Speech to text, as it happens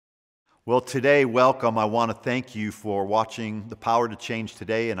Well, today, welcome. I want to thank you for watching The Power to Change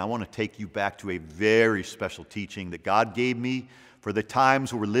today, and I want to take you back to a very special teaching that God gave me for the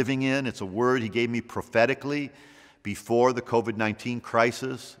times we're living in. It's a word He gave me prophetically before the COVID-19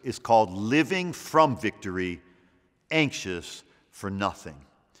 crisis. It's called Living from Victory, Anxious for Nothing.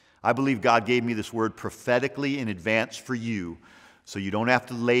 I believe God gave me this word prophetically in advance for you, so you don't have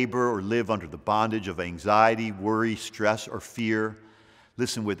to labor or live under the bondage of anxiety, worry, stress, or fear.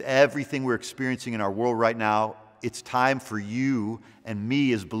 Listen, with everything we're experiencing in our world right now, it's time for you and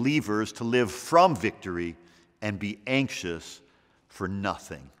me as believers to live from victory and be anxious for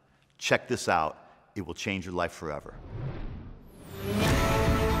nothing. Check this out. It will change your life forever.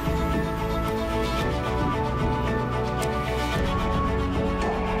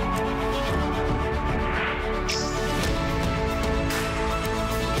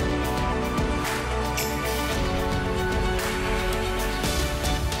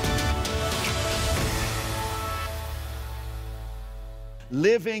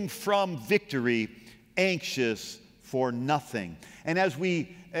 Living from victory, anxious for nothing. And as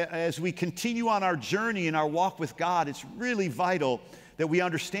we continue on our journey in our walk with God, it's really vital that we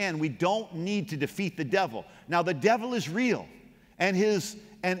understand we don't need to defeat the devil. Now, the devil is real, and his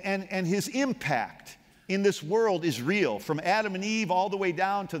impact in this world is real. From Adam and Eve all the way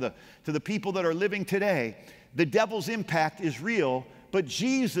down to the people that are living today, the devil's impact is real, but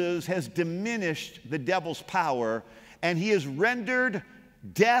Jesus has diminished the devil's power, and He has rendered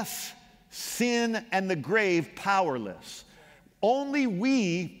death, sin, and the grave powerless. Only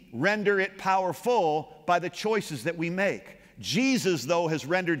we render it powerful by the choices that we make. Jesus, though, has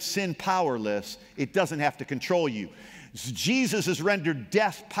rendered sin powerless. It doesn't have to control you. Jesus has rendered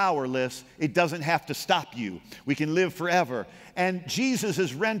death powerless. It doesn't have to stop you. We can live forever. And Jesus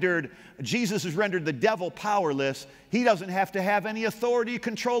has rendered the devil powerless. He doesn't have to have any authority or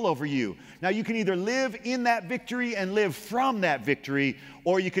control over you. Now, you can either live in that victory and live from that victory,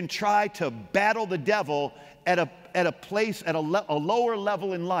 or you can try to battle the devil at a place, at a lower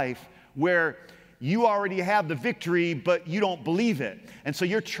level in life where you already have the victory, but you don't believe it. And so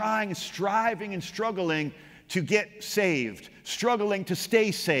you're trying, striving, and struggling to get saved, struggling to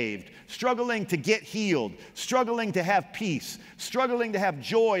stay saved, struggling to get healed, struggling to have peace, struggling to have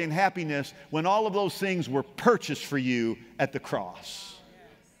joy and happiness when all of those things were purchased for you at the cross.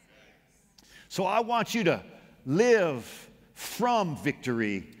 So I want you to live from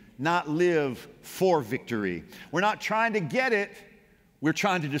victory, not live for victory. We're not trying to get it, we're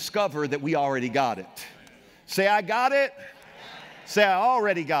trying to discover that we already got it. Say, I got it. Say, I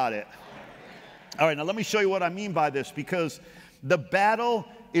already got it. All right, now let me show you what I mean by this, because the battle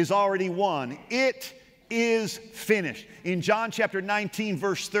is already won. It is finished. In John chapter 19,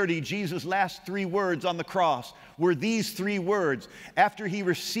 verse 30, Jesus' last three words on the cross were these three words. After He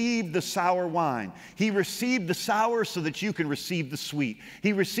received the sour wine, He received the sour so that you can receive the sweet.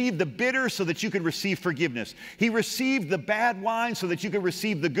 He received the bitter so that you could receive forgiveness. He received the bad wine so that you could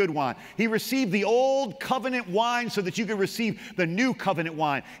receive the good wine. He received the old covenant wine so that you could receive the new covenant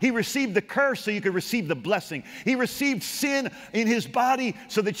wine. He received the curse so you could receive the blessing. He received sin in His body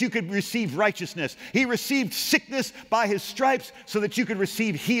so that you could receive righteousness. He received sickness by His stripes so that you could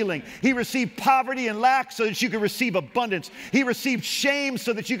receive healing. He received poverty and lack so that you could receive abundance. He received shame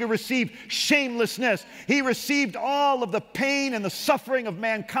so that you could receive shamelessness. He received all of the pain and the suffering of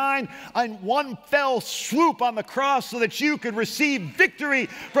mankind in one fell swoop on the cross so that you could receive victory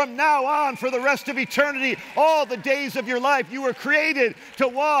from now on for the rest of eternity. All the days of your life, you were created to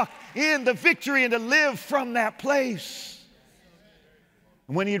walk in the victory and to live from that place.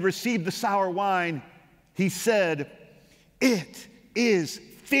 And when He had received the sour wine, He said, "It is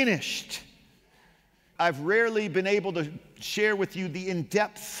finished." I've rarely been able to share with you the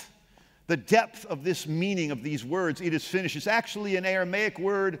depth of this meaning of these words, "it is finished." It's actually an Aramaic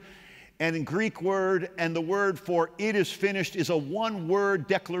word and a Greek word, and the word for "it is finished" is a one-word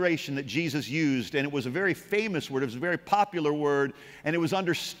declaration that Jesus used, and it was a very famous word. It was a very popular word, and it was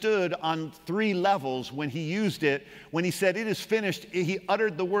understood on three levels when He used it. When He said, "it is finished," He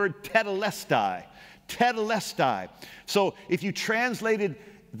uttered the word tetelestai. Tetelestai. So if you translated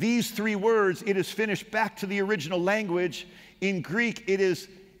these three words, "it is finished," back to the original language, in Greek it is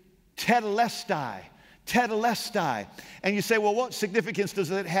tetelestai. Tetelestai. And you say, well, what significance does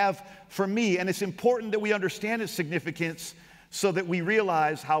it have for me? And it's important that we understand its significance so that we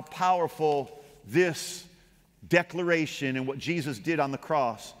realize how powerful this declaration and what Jesus did on the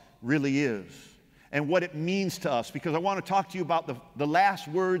cross really is, and what it means to us. Because I want to talk to you about the last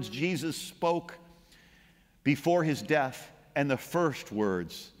words Jesus spoke before His death and the first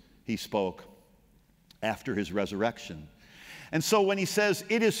words He spoke after His resurrection. And so when he says,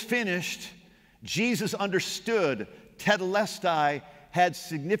 it is finished, Jesus understood tetelestai had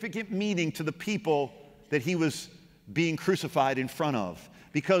significant meaning to the people that he was being crucified in front of,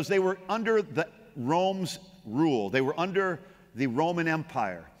 because they were under Rome's rule. They were under the Roman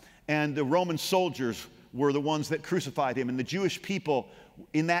Empire, and the Roman soldiers were the ones that crucified him. And the Jewish people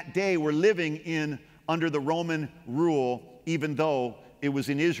in that day were living under the Roman rule, even though it was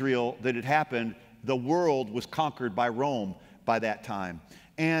in Israel that it happened. The world was conquered by Rome by that time.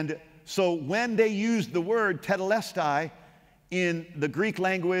 And so when they used the word tetelestai in the Greek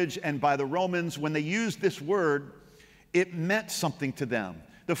language and by the Romans, when they used this word, it meant something to them.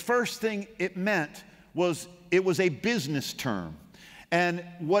 The first thing it meant was it was a business term. And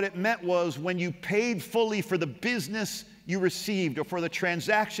what it meant was when you paid fully for the business you received or for the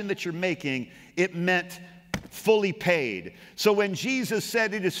transaction that you're making, it meant fully paid. So when Jesus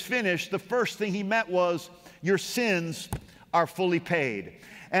said it is finished, the first thing he meant was your sins are fully paid.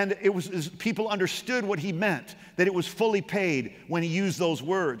 And people understood what he meant, that it was fully paid when he used those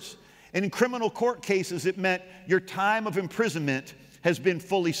words. And in criminal court cases, it meant your time of imprisonment has been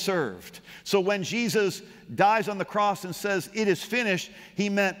fully served. So when Jesus dies on the cross and says, it is finished, he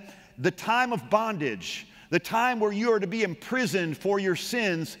meant the time of bondage, the time where you are to be imprisoned for your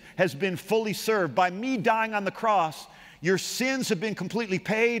sins has been fully served. By me dying on the cross, your sins have been completely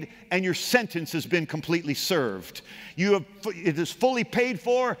paid and your sentence has been completely served. It is fully paid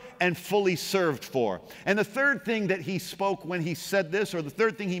for and fully served for. And the third thing that he spoke when he said this, or the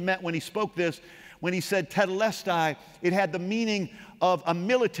third thing he meant when he spoke this, when he said tetelestai, it had the meaning of a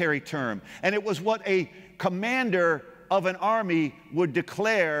military term. And it was what a commander of an army would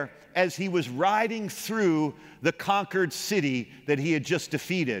declare as he was riding through the conquered city that he had just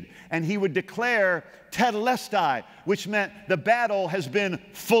defeated. And he would declare tetelestai, which meant the battle has been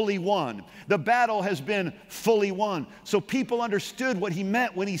fully won. The battle has been fully won. So people understood what he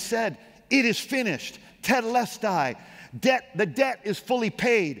meant when he said, it is finished, tetelestai. The debt is fully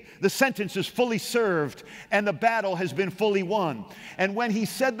paid, the sentence is fully served, and the battle has been fully won. And when he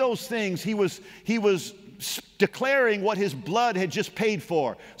said those things, he was declaring what his blood had just paid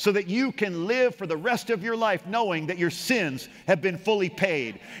for, so that you can live for the rest of your life knowing that your sins have been fully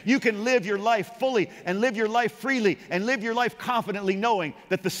paid. You can live your life fully and live your life freely and live your life confidently knowing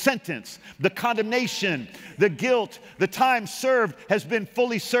that the sentence, the condemnation, the guilt, the time served has been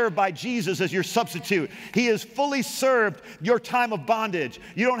fully served by Jesus as your substitute. He has fully served your time of bondage.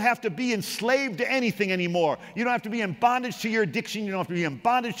 You don't have to be enslaved to anything anymore. You don't have to be in bondage to your addiction. You don't have to be in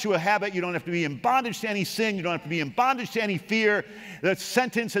bondage to a habit. You don't have to be in bondage to any sin. You don't have to be in bondage to any fear. The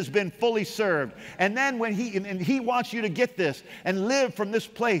sentence has been fully served. And then when he wants you to get this and live from this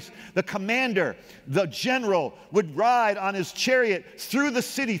place, the commander, the general would ride on his chariot through the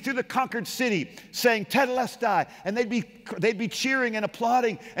city, through the conquered city, saying tetelestai, and they'd be cheering and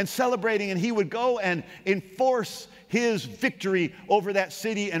applauding and celebrating, and he would go and enforce his victory over that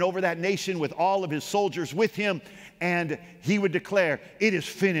city and over that nation with all of his soldiers with him. And he would declare, it is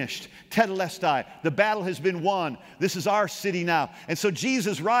finished, tetelestai, the battle has been won. This is our city now. And so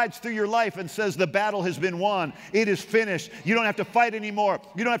Jesus rides through your life and says, the battle has been won. It is finished. You don't have to fight anymore.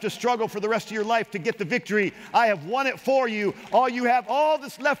 You don't have to struggle for the rest of your life to get the victory. I have won it for you. All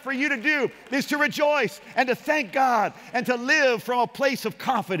that's left for you to do is to rejoice and to thank God and to live from a place of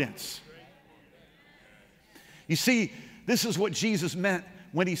confidence. You see, this is what Jesus meant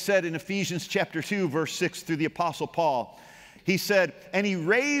when he said in Ephesians chapter 2, verse 6 through the Apostle Paul, he said, and he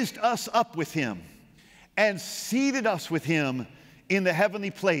raised us up with him and seated us with him in the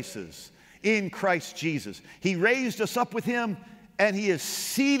heavenly places in Christ Jesus. He raised us up with him and he has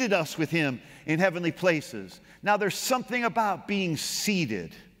seated us with him in heavenly places. Now there's something about being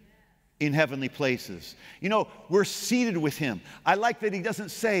seated in heavenly places. You know, we're seated with him. I like that he doesn't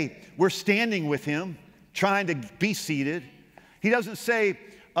say we're standing with him, trying to be seated. He doesn't say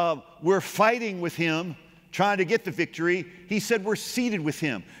we're fighting with him, trying to get the victory. He said we're seated with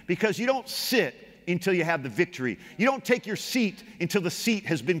him, because you don't sit until you have the victory. You don't take your seat until the seat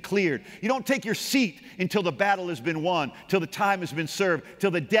has been cleared. You don't take your seat until the battle has been won, till the time has been served,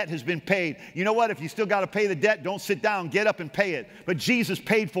 till the debt has been paid. You know what? If you still got to pay the debt, don't sit down. Get up and pay it. But Jesus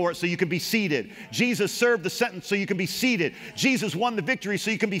paid for it so you can be seated. Jesus served the sentence so you can be seated. Jesus won the victory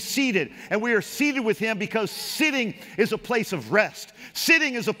so you can be seated. And we are seated with him because sitting is a place of rest.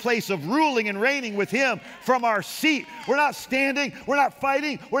 Sitting is a place of ruling and reigning with him from our seat. We're not standing. We're not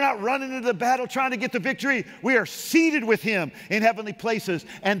fighting. We're not running into the battle trying to get the victory. We are seated with him in heavenly places.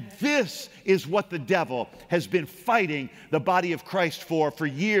 And this is what the devil has been fighting the body of Christ for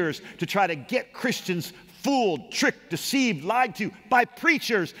years, to try to get Christians fooled, tricked, deceived, lied to by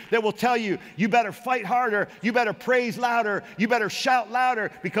preachers that will tell you, you better fight harder, you better praise louder, you better shout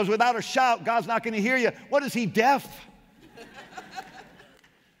louder, because without a shout, God's not going to hear you. What is he, deaf?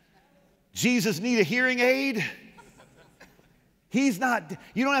 Jesus need a hearing aid? He's not,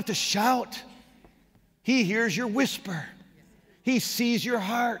 you don't have to shout. He hears your whisper. He sees your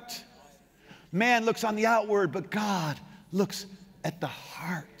heart. Man looks on the outward, but God looks at the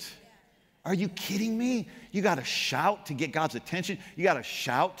heart. Are you kidding me? You got to shout to get God's attention. You got to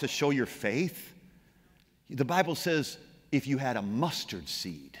shout to show your faith. The Bible says if you had a mustard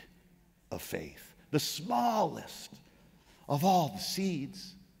seed of faith, the smallest of all the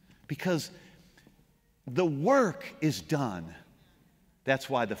seeds, because the work is done. That's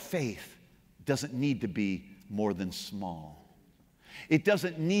why the faith doesn't need to be more than small. It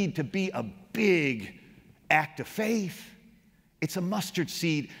doesn't need to be a big act of faith. It's a mustard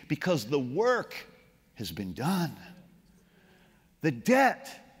seed because the work has been done. The debt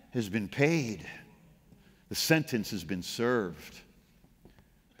has been paid. The sentence has been served.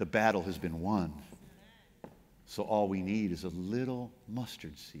 The battle has been won. So all we need is a little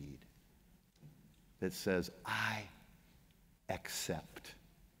mustard seed that says, I accept.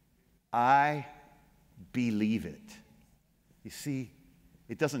 I believe it. You see,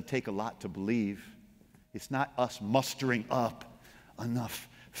 it doesn't take a lot to believe. It's not us mustering up enough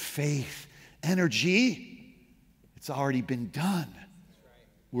faith, energy. It's already been done.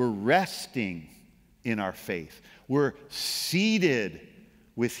 We're resting in our faith. We're seated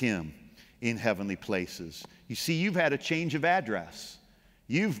with him in heavenly places. You see, you've had a change of address.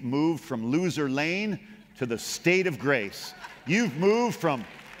 You've moved from loser lane to the state of grace. You've moved from,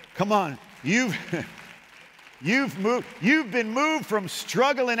 come on, you've been moved from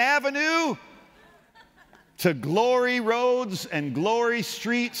struggling avenue to glory roads and glory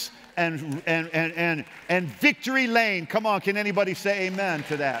streets and victory lane. Come on, can anybody say amen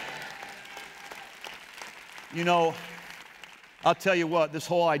to that? You know, I'll tell you what, this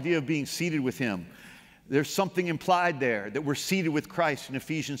whole idea of being seated with him, there's something implied there that we're seated with Christ in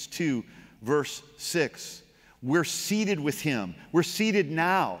Ephesians 2, verse 6. We're seated with him. We're seated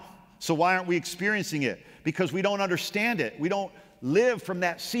now. So why aren't we experiencing it? Because we don't understand it. We don't live from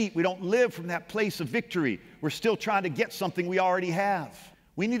that seat. We don't live from that place of victory. We're still trying to get something we already have.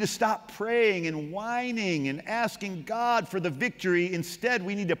 We need to stop praying and whining and asking God for the victory. Instead,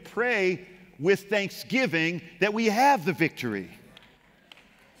 we need to pray with thanksgiving that we have the victory.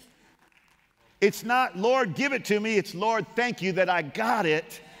 It's not, Lord, give it to me. It's, Lord, thank you that I got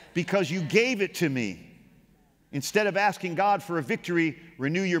it because you gave it to me. Instead of asking God for a victory,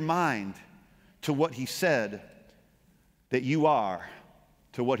 renew your mind to what he said that you are,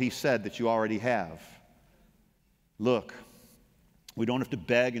 to what he said that you already have. Look, we don't have to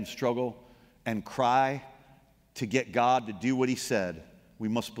beg and struggle and cry to get God to do what he said. We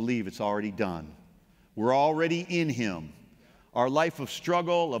must believe it's already done. We're already in him. Our life of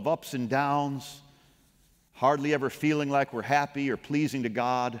struggle, of ups and downs, hardly ever feeling like we're happy or pleasing to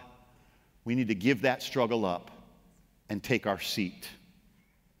God, we need to give that struggle up and take our seat.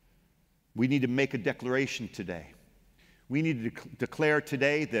 We need to make a declaration today. We need to declare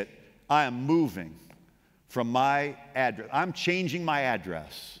today that I am moving from my address. I'm changing my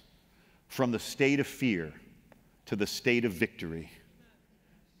address from the state of fear to the state of victory.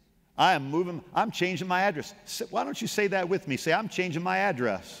 I'm changing my address. Why don't you say that with me? Say, I'm changing my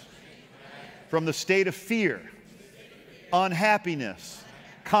address from the state of fear, unhappiness,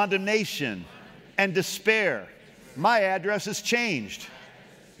 condemnation, and despair. My address has changed.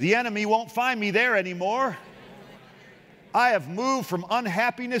 The enemy won't find me there anymore. I have moved from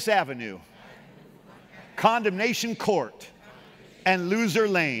unhappiness avenue, condemnation court, and loser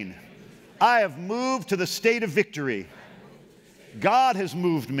lane. I have moved to the state of victory. God has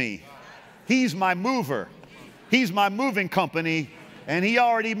moved me. He's my mover. He's my moving company, and he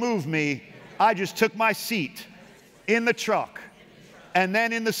already moved me. I just took my seat in the truck and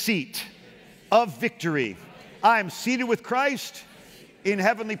then in the seat of victory. I am seated with Christ in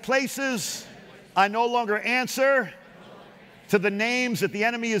heavenly places. I no longer answer to the names that the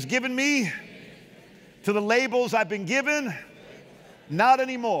enemy has given me, to the labels I've been given. Not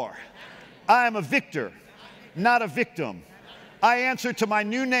anymore. I am a victor, not a victim. I answer to my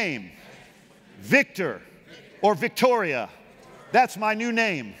new name, Victor or Victoria. That's my new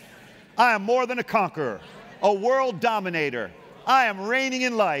name. I am more than a conqueror, a world dominator. I am reigning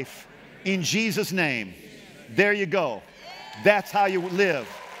in life in Jesus' name. There you go. That's how you live.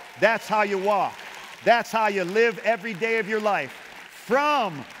 That's how you walk. That's how you live every day of your life.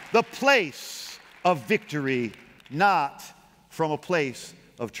 From the place of victory, not from a place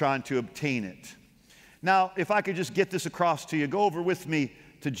of trying to obtain it. Now, if I could just get this across to you, go over with me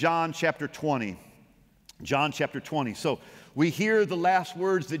to John chapter 20. John chapter 20. So we hear the last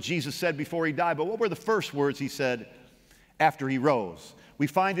words that Jesus said before he died, but what were the first words he said after he rose? We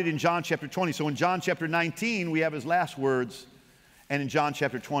find it in John chapter 20. So in John chapter 19, we have his last words, and in John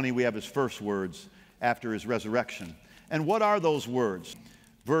chapter 20, we have his first words after his resurrection. And what are those words?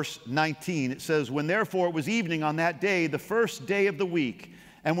 Verse 19, it says, "When therefore it was evening on that day, the first day of the week,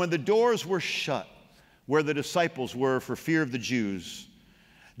 and when the doors were shut, where the disciples were for fear of the Jews,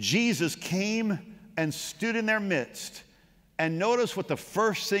 Jesus came and stood in their midst." And notice what the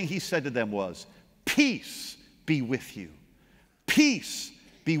first thing he said to them was, "Peace be with you. Peace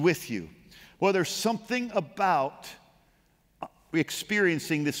be with you." Well, there's something about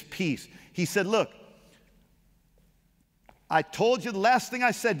experiencing this peace. He said, "Look, I told you, the last thing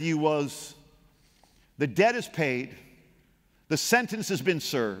I said to you was, the debt is paid, the sentence has been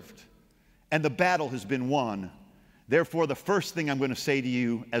served, and the battle has been won. Therefore, the first thing I'm going to say to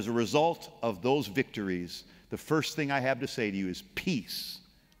you as a result of those victories, the first thing I have to say to you is peace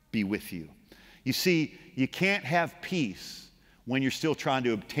be with you." You see, you can't have peace when you're still trying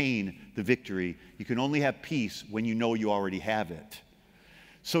to obtain the victory. You can only have peace when you know you already have it.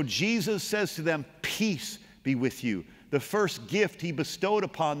 So Jesus says to them, "Peace be with you." The first gift he bestowed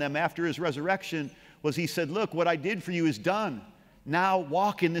upon them after his resurrection was he said, "Look, what I did for you is done. Now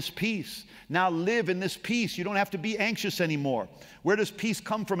walk in this peace. Now live in this peace. You don't have to be anxious anymore." Where does peace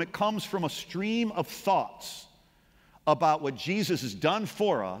come from? It comes from a stream of thoughts about what Jesus has done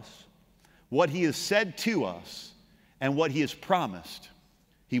for us, what he has said to us, and what he has promised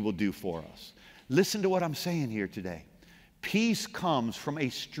he will do for us. Listen to what I'm saying here today. Peace comes from a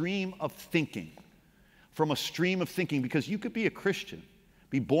stream of thinking. From a stream of thinking, because you could be a Christian,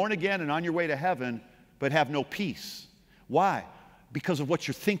 be born again and on your way to heaven, but have no peace. Why? Because of what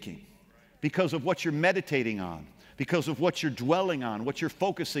you're thinking, because of what you're meditating on, because of what you're dwelling on, what you're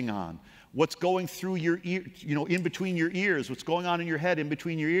focusing on, what's going through your ear, in between your ears, what's going on in your head in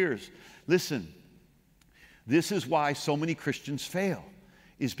between your ears. Listen, this is why so many Christians fail,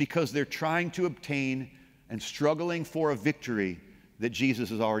 is because they're trying to obtain and struggling for a victory that Jesus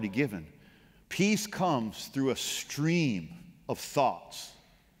has already given. Peace comes through a stream of thoughts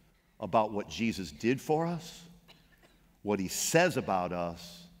about what Jesus did for us, what he says about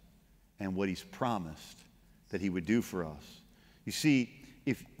us, and what he's promised that he would do for us. You see,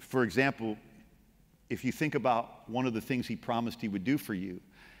 for example, if you think about one of the things he promised he would do for you,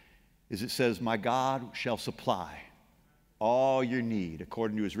 is it says, "My God shall supply all your need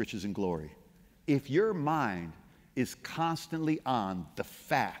according to his riches and glory." If your mind is constantly on the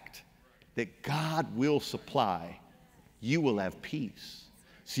fact that God will supply, you will have peace.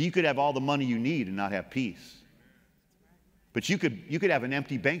 So you could have all the money you need and not have peace. But you could have an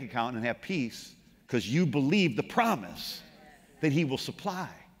empty bank account and have peace because you believe the promise that he will supply.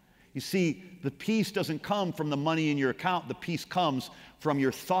 You see, the peace doesn't come from the money in your account. The peace comes from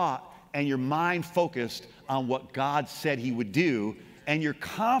your thought and your mind focused on what God said he would do, and your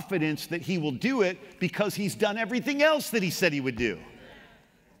confidence that he will do it because he's done everything else that he said he would do.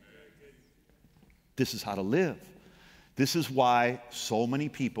 This is how to live. This is why so many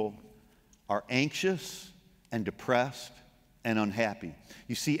people are anxious and depressed and unhappy.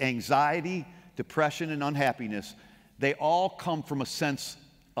 You see, anxiety, depression, and unhappiness, they all come from a sense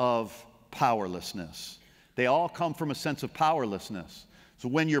of powerlessness. They all come from a sense of powerlessness. So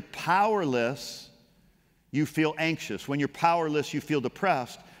when you're powerless, you feel anxious. When you're powerless, you feel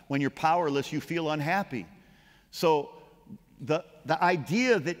depressed. When you're powerless, you feel unhappy. So the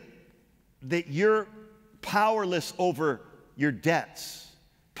idea that you're powerless over your debts,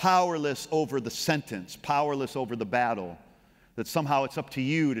 powerless over the sentence, powerless over the battle, that somehow it's up to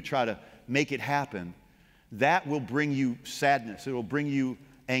you to try to make it happen, that will bring you sadness. It will bring you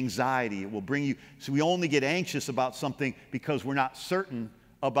anxiety. It will bring you, so we only get anxious about something because we're not certain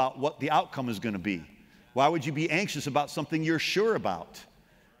about what the outcome is going to be. Why would you be anxious about something you're sure about?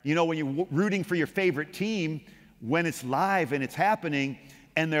 You know, when you're rooting for your favorite team, when it's live and it's happening,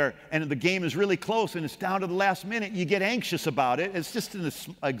 and the game is really close and it's down to the last minute, you get anxious about it. It's just an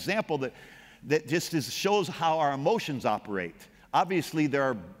example that just shows how our emotions operate. Obviously, there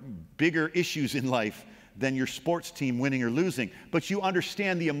are bigger issues in life than your sports team winning or losing, but you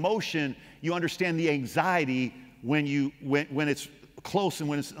understand the emotion, you understand the anxiety when it's close and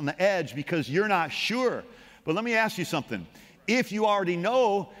when it's on the edge because you're not sure. But let me ask you something. If you already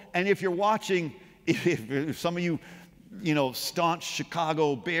know, and if you're watching, if some of you staunch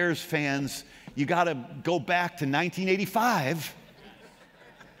Chicago Bears fans, you got to go back to 1985.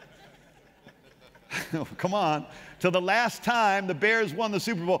 Come on, to the last time the Bears won the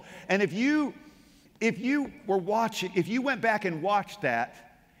Super Bowl. And if you if you went back and watched that,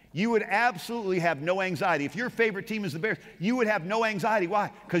 you would absolutely have no anxiety. If your favorite team is the Bears, you would have no anxiety.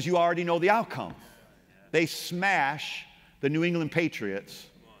 Why? Because you already know the outcome. They smash the New England Patriots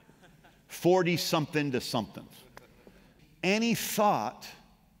 40-something to something. Any thought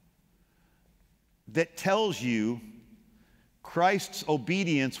that tells you Christ's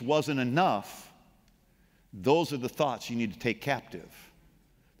obedience wasn't enough, those are the thoughts you need to take captive.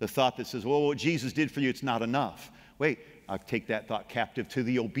 The thought that says, well, what Jesus did for you, it's not enough. Wait, I'll take that thought captive to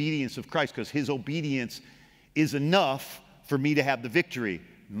the obedience of Christ, because his obedience is enough for me to have the victory.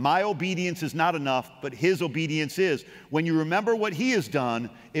 My obedience is not enough, but his obedience is. When you remember what he has done,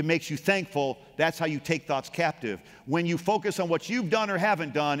 it makes you thankful. That's how you take thoughts captive. When you focus on what you've done or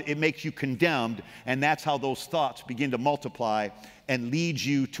haven't done, it makes you condemned, and that's how those thoughts begin to multiply and lead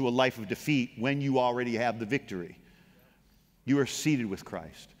you to a life of defeat when you already have the victory. You are seated with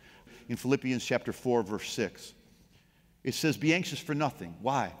Christ. In Philippians chapter 4, verse 6, it says, be anxious for nothing.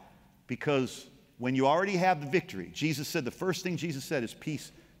 Why? Because when you already have the victory, Jesus said, the first thing Jesus said is,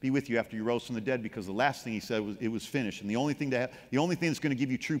 peace be with you after you rose from the dead, because the last thing he said was, it was finished. And the only thing that's going to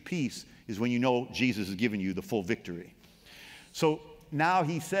give you true peace is when you know Jesus has given you the full victory. So now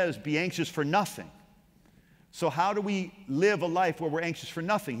he says, be anxious for nothing. So how do we live a life where we're anxious for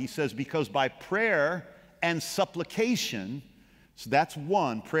nothing? He says, because by prayer and supplication, so that's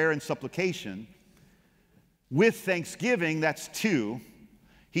one, prayer and supplication. With thanksgiving, that's two.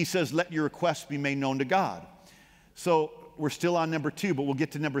 He says, let your requests be made known to God. So we're still on number two, but we'll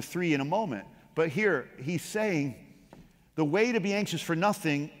get to number three in a moment. But here, he's saying the way to be anxious for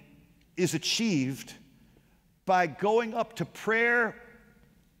nothing is achieved by going up to prayer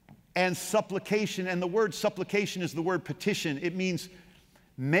and supplication. And the word supplication is the word petition. It means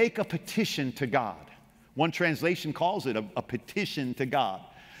make a petition to God. One translation calls it a petition to God.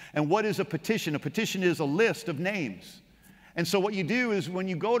 And what is a petition? A petition is a list of names. And so what you do is when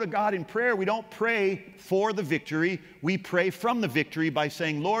you go to God in prayer, we don't pray for the victory. We pray from the victory by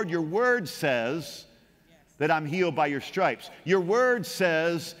saying, Lord, your word says that I'm healed by your stripes. Your word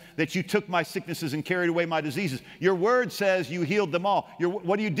says that you took my sicknesses and carried away my diseases. Your word says you healed them all.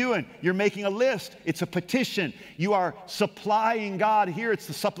 What are you doing? You're making a list. It's a petition. You are supplying God. Here it's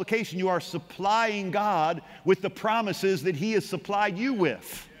the supplication. You are supplying God with the promises that he has supplied you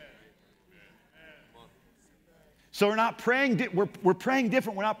with. So we're not praying, we're praying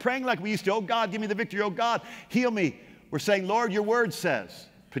different. We're not praying like we used to. Oh, God, give me the victory. Oh, God, heal me. We're saying, Lord, your word says.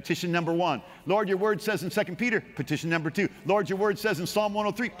 Petition number one. Lord, your word says in 2 Peter. Petition number two. Lord, your word says in Psalm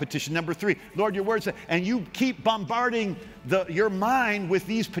 103. Petition number three. Lord, your word says. And you keep bombarding your mind with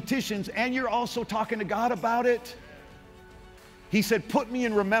these petitions, and you're also talking to God about it. He said, put me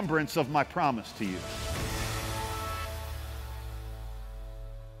in remembrance of my promise to you.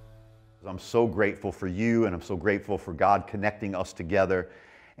 I'm so grateful for you, and I'm so grateful for God connecting us together.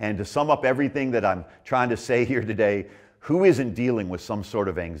 And to sum up everything that I'm trying to say here today, who isn't dealing with some sort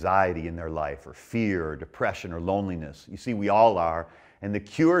of anxiety in their life, or fear, or depression, or loneliness? You see, we all are. And the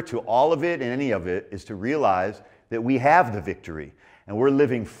cure to all of it and any of it is to realize that we have the victory. And we're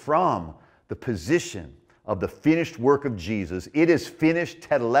living from the position of the finished work of Jesus. It is finished,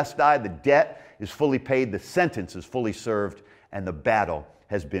 tetelestai, the debt is fully paid, the sentence is fully served, and the battle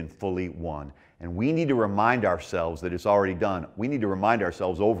has been fully won. And we need to remind ourselves that it's already done. We need to remind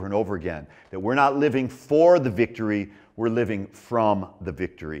ourselves over and over again that we're not living for the victory, we're living from the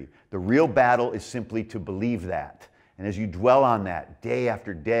victory. The real battle is simply to believe that. And as you dwell on that day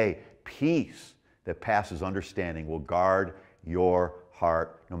after day, peace that passes understanding will guard your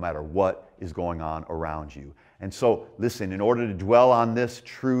heart no matter what is going on around you. And so, listen, in order to dwell on this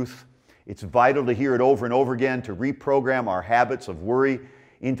truth, it's vital to hear it over and over again, to reprogram our habits of worry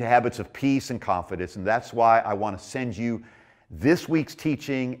into habits of peace and confidence. And that's why I want to send you this week's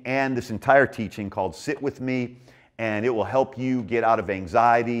teaching and this entire teaching called Sit With Me, and it will help you get out of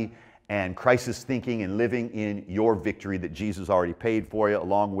anxiety and crisis thinking and living in your victory that Jesus already paid for you,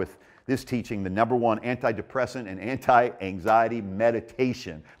 along with this teaching, the number one antidepressant and anti-anxiety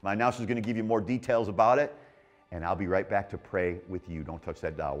meditation. My announcer is going to give you more details about it, and I'll be right back to pray with you. Don't touch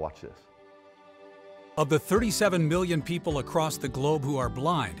that dial. Watch this. Of the 37 million people across the globe who are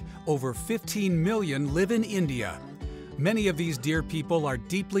blind, over 15 million live in India. Many of these dear people are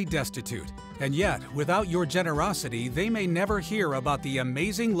deeply destitute, and yet, without your generosity, they may never hear about the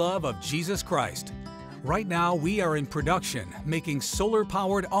amazing love of Jesus Christ. Right now, we are in production, making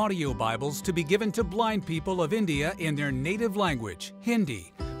solar-powered audio Bibles to be given to blind people of India in their native language,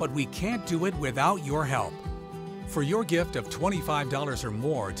 Hindi, but we can't do it without your help. For your gift of $25 or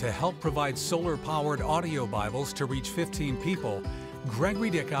more to help provide solar-powered audio Bibles to reach 15 people, Gregory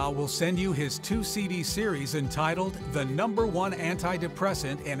Dickow will send you his 2-CD series entitled The #1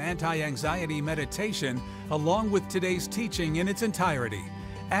 Antidepressant and Anti-Anxiety Meditation, along with today's teaching in its entirety.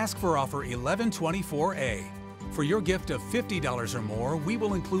 Ask for offer 1124A. For your gift of $50 or more, we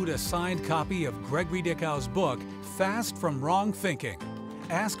will include a signed copy of Gregory Dickow's book, Fast from Wrong Thinking.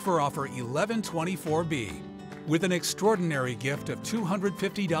 Ask for offer 1124B. With an extraordinary gift of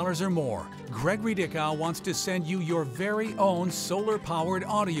 $250 or more, Gregory Dickow wants to send you your very own solar-powered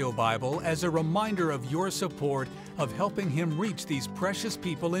audio Bible as a reminder of your support of helping him reach these precious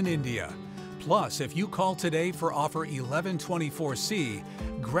people in India. Plus, if you call today for offer 1124C,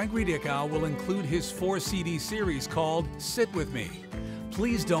 Gregory Dickow will include his 4-CD series called Sit With Me.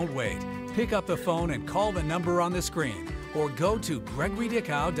 Please don't wait. Pick up the phone and call the number on the screen, or go to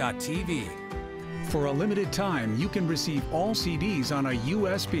gregorydickow.tv. For a limited time, you can receive all CDs on a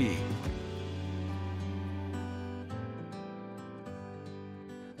USB.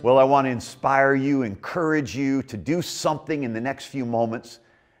 Well, I want to inspire you, encourage you to do something in the next few moments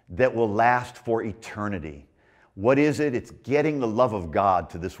that will last for eternity. What is it? It's getting the love of God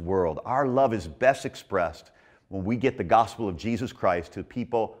to this world. Our love is best expressed when we get the gospel of Jesus Christ to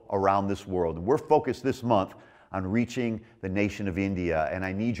people around this world. And we're focused this month on reaching the nation of India, and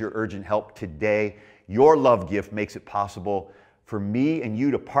I need your urgent help today. Your love gift makes it possible for me and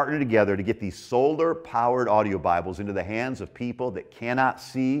you to partner together to get these solar-powered audio Bibles into the hands of people that cannot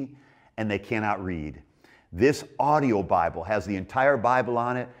see and they cannot read. This audio Bible has the entire Bible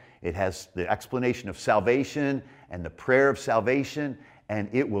on it. It has the explanation of salvation and the prayer of salvation, and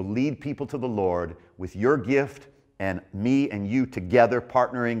it will lead people to the Lord with your gift and me and you together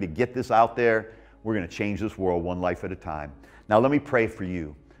partnering to get this out there. We're going to change this world one life at a time. Now let me pray for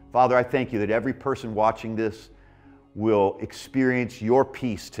you. Father, I thank you that every person watching this will experience your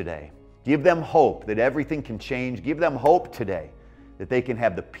peace today. Give them hope that everything can change. Give them hope today that they can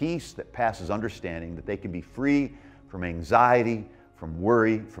have the peace that passes understanding, that they can be free from anxiety, from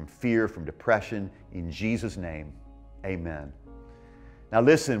worry, from fear, from depression. In Jesus' name, amen. Now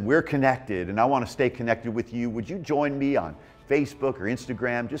listen, we're connected, and I want to stay connected with you. Would you join me on Facebook or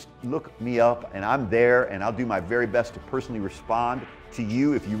Instagram? Just look me up, and I'm there, and I'll do my very best to personally respond to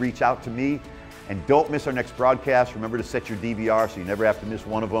you if you reach out to me. And don't miss our next broadcast. Remember to set your DVR so you never have to miss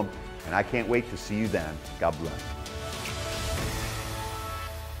one of them. And I can't wait to see you then. God bless.